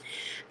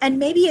 And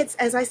maybe it's,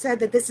 as I said,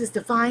 that this is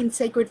divine,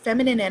 sacred,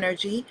 feminine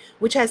energy,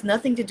 which has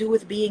nothing to do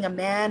with being a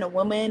man, a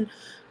woman.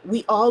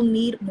 We all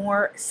need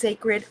more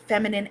sacred,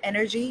 feminine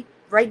energy.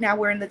 Right now,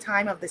 we're in the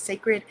time of the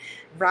sacred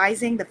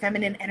rising, the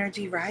feminine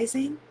energy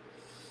rising.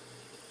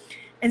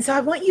 And so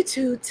I want you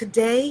to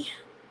today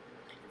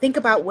think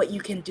about what you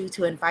can do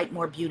to invite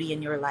more beauty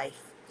in your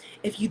life.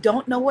 If you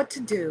don't know what to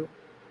do,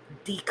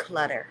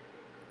 declutter.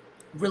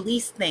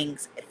 Release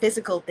things,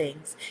 physical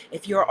things.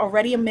 If you're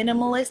already a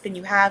minimalist and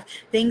you have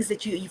things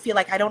that you feel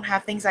like I don't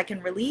have things I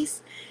can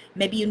release,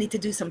 maybe you need to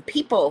do some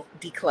people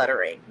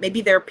decluttering. Maybe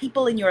there are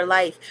people in your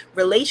life,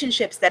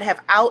 relationships that have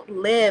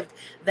outlived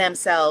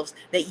themselves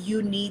that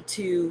you need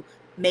to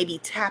maybe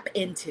tap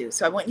into.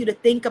 So I want you to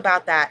think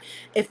about that.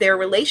 If there are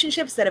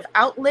relationships that have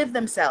outlived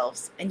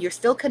themselves and you're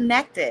still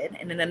connected,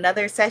 and in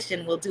another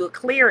session we'll do a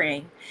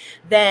clearing,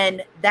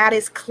 then that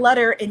is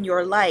clutter in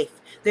your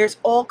life. There's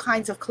all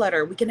kinds of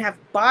clutter. We can have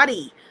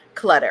body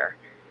clutter.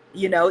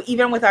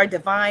 Even with our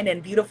divine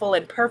and beautiful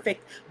and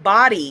perfect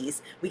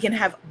bodies, we can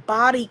have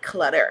body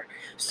clutter.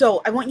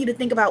 So I want you to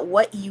think about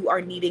what you are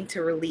needing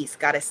to release.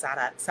 Goddess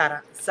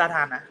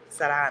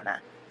Sarana.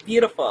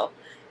 Beautiful.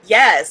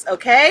 Yes.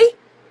 Okay.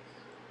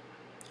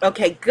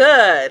 Okay,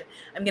 good.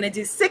 I'm going to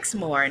do 6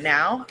 more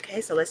now.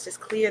 Okay, so let's just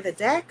clear the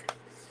deck.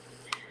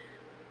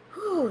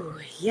 Whew,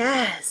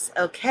 yes.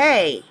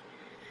 Okay.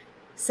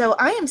 So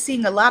I am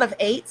seeing a lot of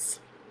 8s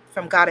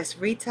from Goddess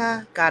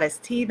Rita, Goddess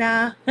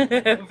Tina,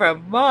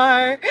 from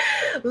Mar.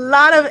 A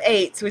lot of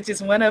 8s, which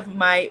is one of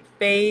my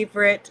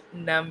favorite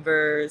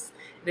numbers.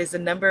 It is a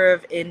number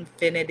of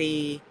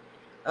infinity.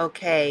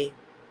 Okay.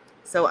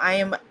 So I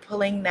am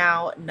pulling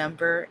now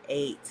number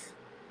 8.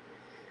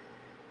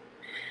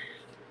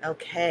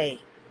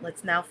 Okay,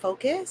 let's now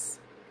focus.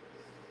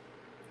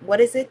 What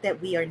is it that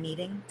we are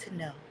needing to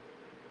know?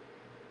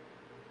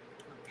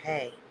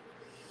 Okay.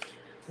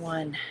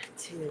 1,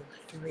 2,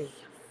 3,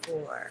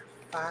 4,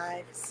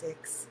 5,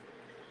 6,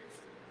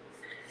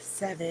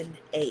 7,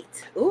 8.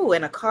 Ooh,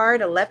 and a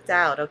card leapt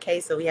out. Okay,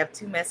 so we have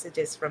 2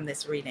 messages from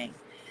this reading.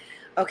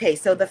 Okay,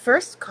 so the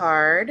first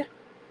card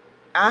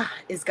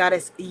is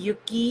Goddess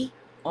Yuki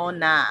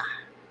Onna.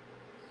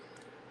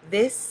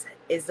 This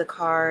is the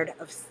card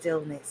of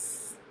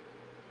stillness.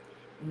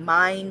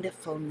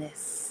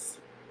 Mindfulness.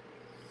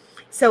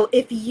 So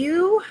if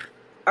you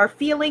are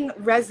feeling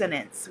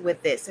resonance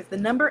with this, if the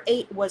number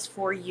 8 was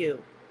for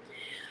you,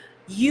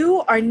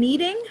 you are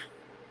needing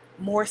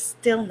more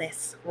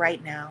stillness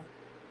right now.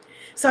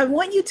 So I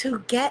want you to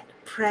get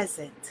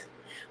present.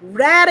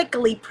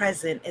 Radically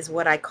present is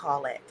what I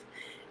call it.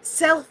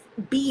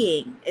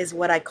 Self-being is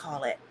what I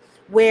call it,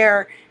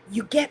 where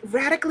you get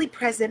radically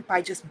present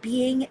by just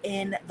being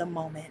in the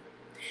moment.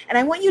 And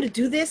I want you to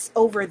do this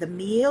over the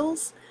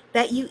meals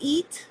that you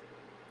eat,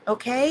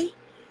 okay?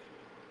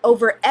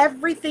 Over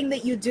everything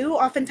that you do.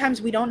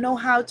 Oftentimes we don't know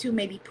how to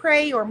maybe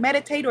pray or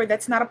meditate, or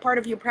that's not a part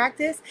of your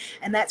practice,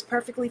 and that's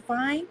perfectly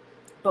fine.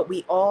 But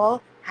we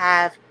all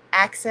have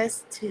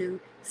access to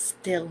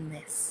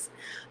stillness.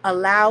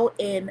 Allow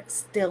in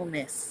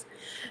stillness.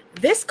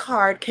 This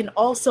card can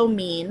also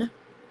mean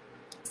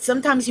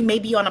sometimes you may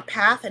be on a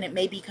path and it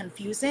may be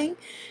confusing,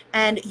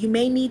 and you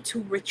may need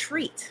to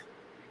retreat.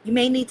 You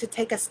may need to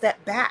take a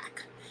step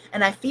back.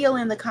 And I feel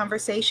in the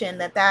conversation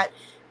that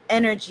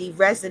energy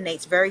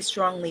resonates very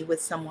strongly with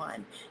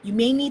someone. You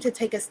may need to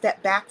take a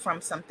step back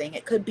from something.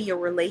 It could be a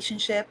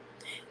relationship.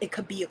 It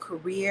could be a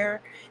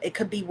career. It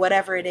could be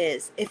whatever it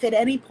is. If at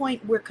any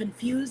point we're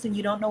confused and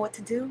you don't know what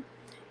to do,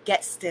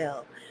 get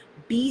still.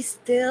 Be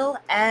still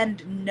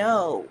and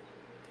know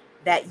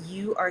that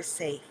you are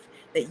safe.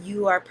 that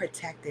you are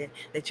protected,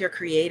 that your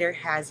creator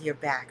has your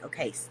back.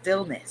 Okay,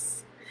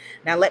 stillness.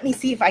 Now let me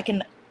see if I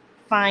can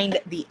find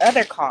the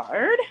other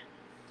card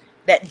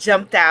that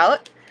jumped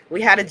out.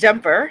 We had a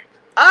jumper.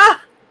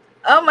 Ah!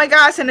 Oh my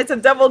gosh, and it's a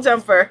double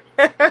jumper.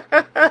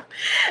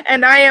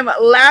 And I am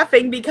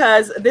laughing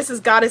because this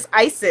is Goddess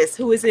Isis,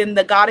 who is in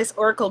the Goddess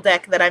Oracle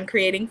deck that I'm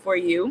creating for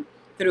you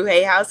through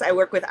Hay House. I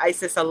work with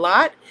Isis a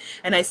lot,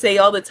 and I say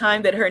all the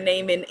time that her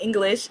name in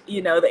English,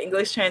 you know, the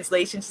English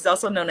translation, she's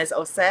also known as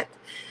Oset.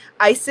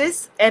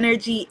 Isis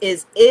energy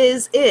is.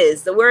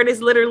 The word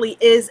is literally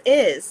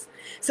is.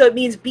 So it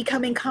means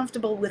becoming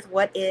comfortable with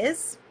what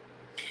is.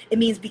 It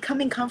means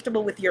becoming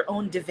comfortable with your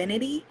own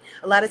divinity.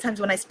 A lot of times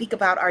when I speak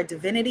about our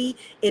divinity,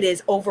 it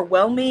is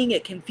overwhelming.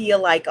 It can feel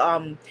like,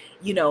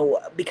 you know,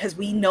 because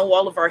we know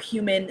all of our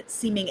human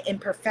seeming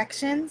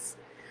imperfections.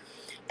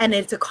 And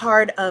it's a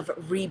card of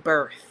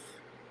rebirth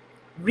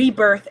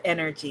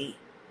energy.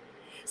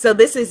 So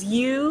this is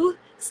you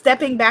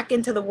stepping back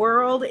into the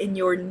world in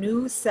your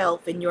new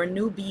self, in your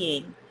new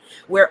being,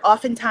 where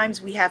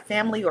oftentimes we have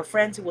family or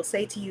friends who will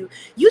say to you,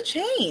 you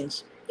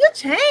changed. You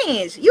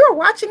changed. You were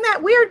watching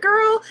that weird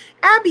girl,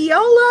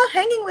 Abiola,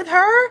 hanging with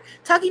her,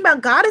 talking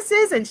about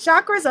goddesses and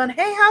chakras on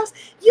Hay House.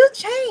 You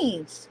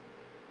changed.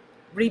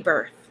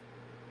 Rebirth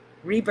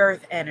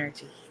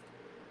energy.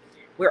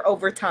 We're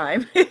over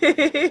time.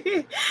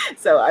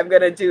 So I'm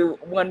going to do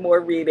one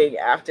more reading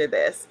after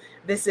this.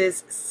 This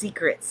is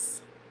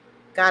Secrets.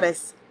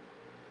 Goddess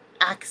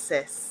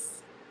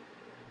Axis.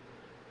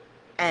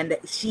 And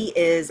she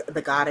is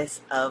the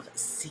goddess of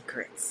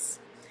secrets.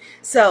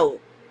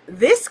 So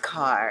this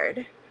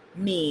card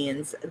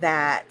means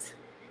that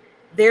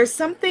there's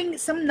some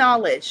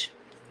knowledge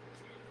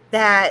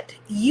that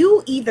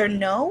you either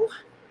know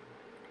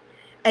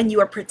and you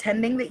are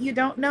pretending that you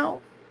don't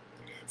know.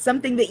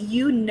 Something that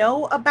you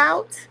know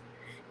about,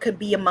 could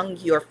be among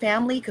your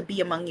family, could be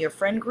among your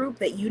friend group,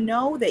 that you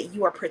know that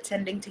you are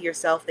pretending to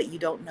yourself that you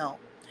don't know.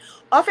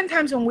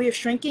 Oftentimes when we're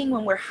shrinking,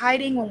 when we're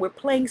hiding, when we're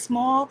playing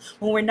small,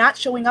 when we're not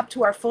showing up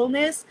to our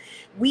fullness,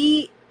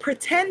 we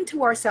pretend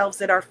to ourselves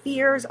that our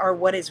fears are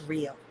what is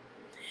real.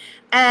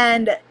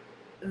 And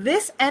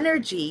this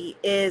energy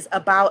is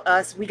about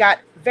us. We got,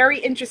 very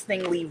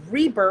interestingly,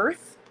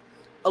 rebirth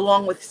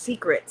along with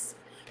secrets.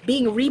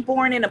 Being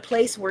reborn in a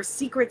place where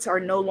secrets are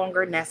no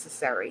longer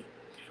necessary.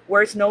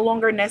 Where it's no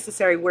longer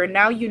necessary. Where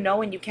now you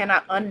know and you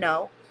cannot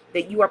unknow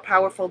that you are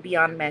powerful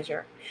beyond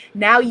measure.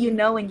 Now you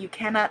know and you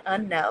cannot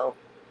unknow.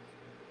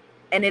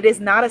 And it is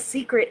not a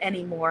secret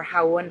anymore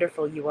how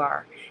wonderful you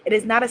are. It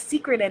is not a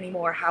secret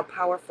anymore how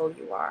powerful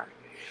you are.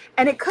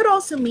 And it could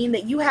also mean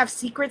that you have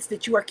secrets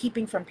that you are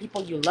keeping from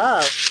people you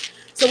love.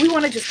 So we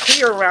want to just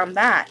clear around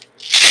that.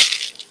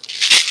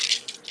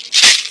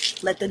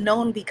 Let the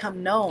known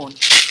become known.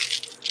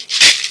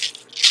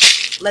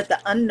 Let the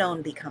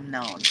unknown become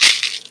known.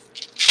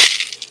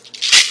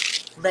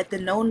 Let the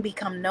known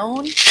become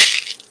known.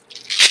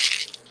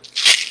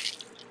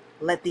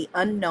 Let the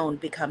unknown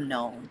become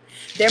known.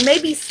 There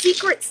may be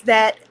secrets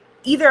that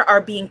either are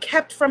being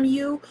kept from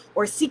you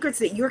or secrets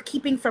that you're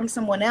keeping from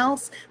someone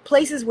else,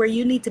 places where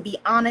you need to be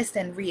honest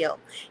and real.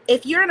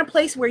 If you're in a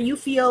place where you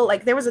feel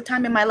like, there was a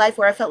time in my life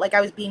where I felt like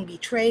I was being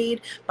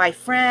betrayed by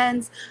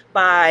friends,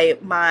 by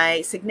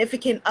my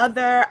significant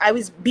other.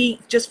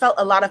 Just felt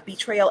a lot of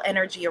betrayal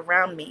energy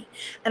around me.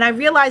 And I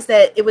realized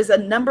that it was a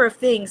number of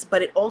things,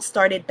 but it all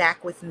started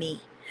back with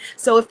me.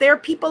 So if there are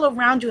people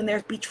around you and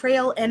there's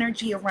betrayal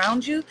energy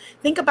around you,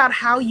 think about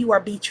how you are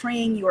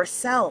betraying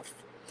yourself.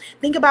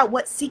 Think about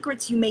what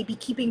secrets you may be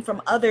keeping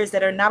from others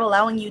that are not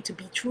allowing you to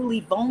be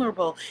truly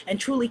vulnerable and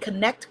truly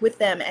connect with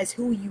them as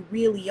who you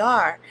really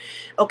are.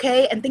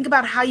 Okay? And think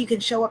about how you can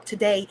show up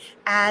today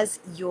as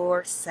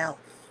yourself.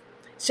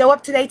 Show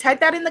up today. Type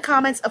that in the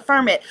comments.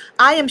 Affirm it.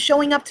 I am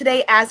showing up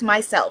today as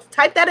myself.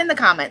 Type that in the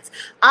comments.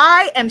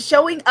 I am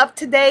showing up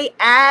today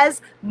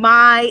as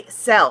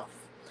myself.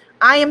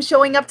 I am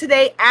showing up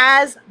today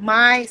as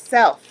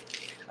myself.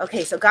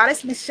 Okay, so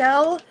Goddess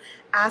Michelle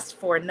asked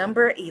for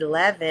number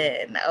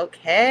 11.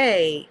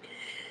 Okay,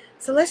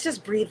 so let's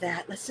just breathe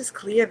that. Let's just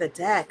clear the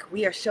deck.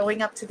 We are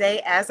showing up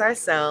today as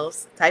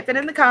ourselves. Type it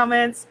in the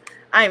comments.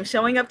 I am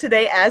showing up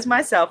today as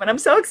myself. And I'm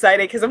so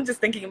excited because I'm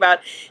just thinking about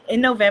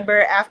in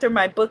November, after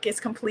my book is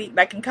complete,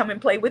 I can come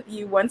and play with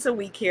you once a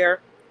week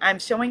here. I'm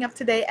showing up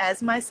today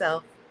as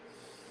myself.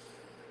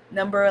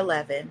 Number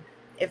 11.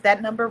 If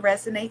that number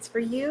resonates for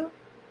you,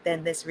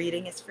 then this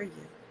reading is for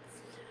you.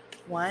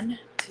 1,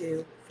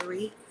 2,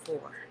 3, 4,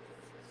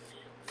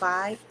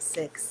 5,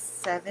 6,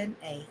 7,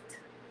 8,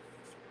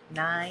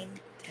 9,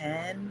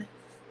 10,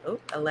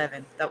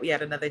 11. Thought we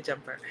had another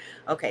jumper.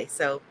 Okay,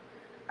 so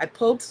I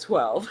pulled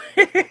 12.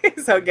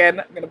 So again,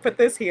 I'm going to put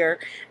this here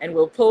and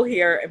we'll pull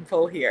here and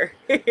pull here.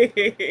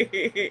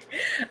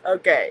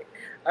 Okay.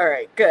 All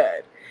right,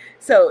 good.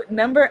 So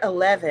number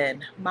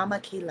 11, Mama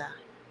Kila,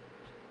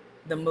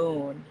 the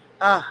moon.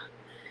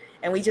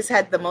 And we just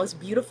had the most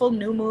beautiful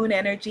new moon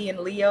energy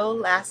in Leo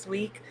last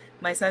week.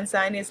 My sun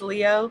sign is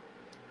Leo.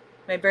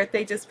 My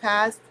birthday just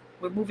passed.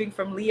 We're moving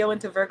from Leo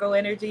into Virgo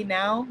energy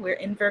now. We're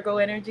in Virgo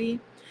energy.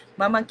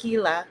 Mama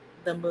Kila,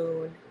 the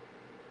moon.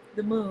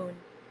 The moon.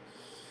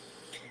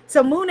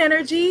 So moon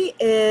energy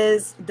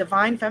is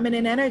divine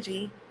feminine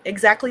energy,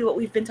 exactly what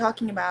we've been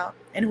talking about.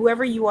 And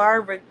whoever you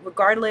are,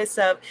 regardless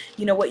of,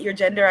 what your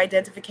gender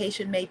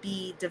identification may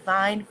be,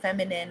 divine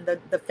feminine,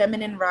 the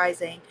feminine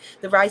rising,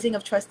 the rising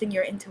of trusting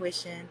your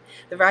intuition,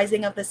 the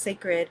rising of the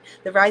sacred,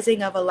 the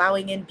rising of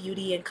allowing in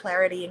beauty and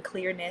clarity and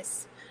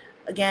clearness.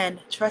 Again,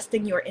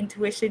 trusting your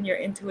intuition, your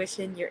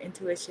intuition, your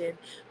intuition.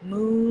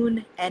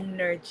 Moon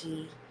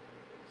energy.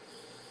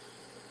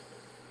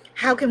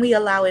 How can we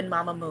allow in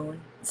Mama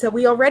Moon? So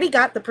we already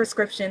got the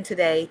prescription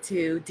today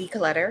to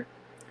declutter.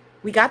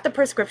 We got the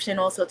prescription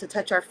also to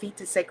touch our feet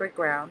to sacred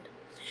ground.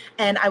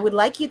 And I would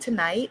like you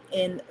tonight,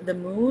 in the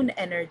moon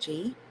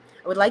energy,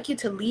 I would like you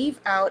to leave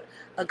out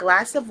a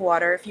glass of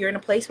water. If you're in a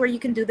place where you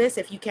can do this,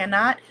 if you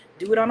cannot,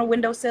 do it on a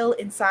windowsill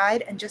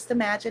inside and just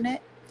imagine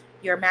it.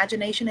 Your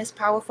imagination is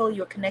powerful.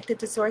 You're connected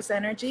to source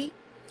energy.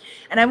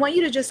 And I want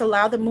you to just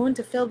allow the moon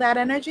to fill that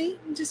energy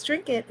and just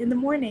drink it in the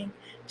morning.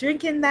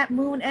 Drink in that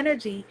moon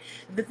energy.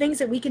 The things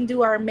that we can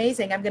do are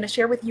amazing. I'm going to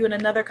share with you in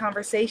another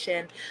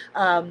conversation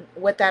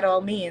what that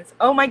all means.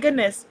 Oh my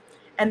goodness.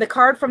 And the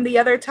card from the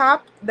other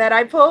top that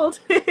I pulled,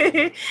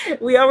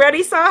 we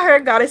already saw her,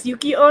 Goddess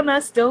Yuki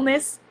Onna,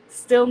 stillness,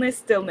 stillness,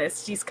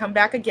 stillness. She's come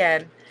back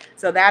again.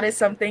 So that is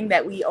something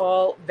that we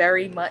all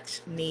very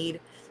much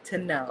need to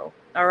know.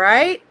 All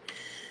right?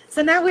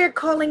 So now we're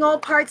calling all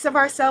parts of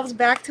ourselves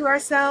back to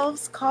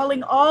ourselves,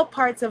 calling all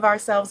parts of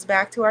ourselves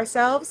back to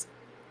ourselves.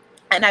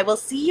 And I will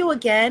see you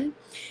again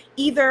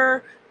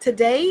either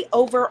today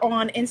over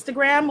on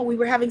Instagram. We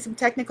were having some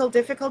technical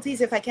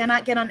difficulties. If I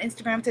cannot get on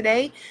Instagram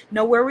today,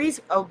 no worries.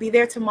 I'll be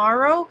there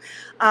tomorrow.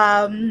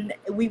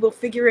 We will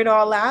figure it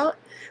all out.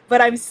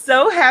 But I'm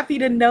so happy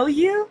to know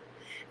you.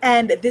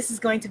 And this is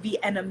going to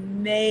be an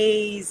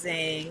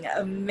amazing,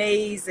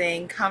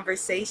 amazing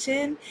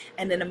conversation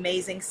and an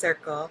amazing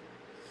circle.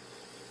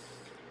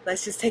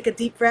 Let's just take a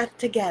deep breath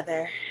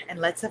together and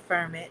let's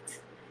affirm it.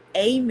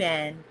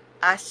 Amen.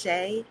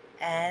 Ashe.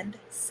 And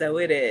so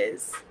it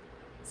is.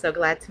 So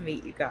glad to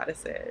meet you,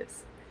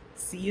 goddesses.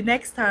 See you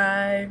next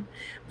time.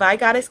 Bye,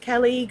 Goddess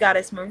Kelly,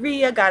 Goddess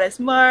Maria, Goddess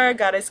Mar,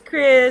 Goddess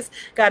Chris,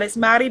 Goddess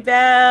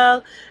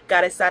Maribel,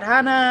 Goddess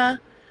Sadhana,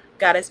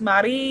 Goddess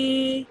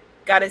Marie,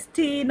 Goddess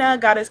Tina,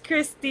 Goddess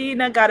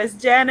Christina, Goddess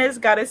Janice,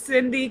 Goddess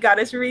Cindy,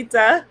 Goddess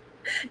Rita,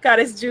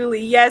 Goddess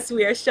Julie. Yes,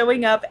 we are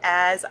showing up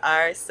as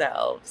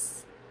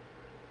ourselves.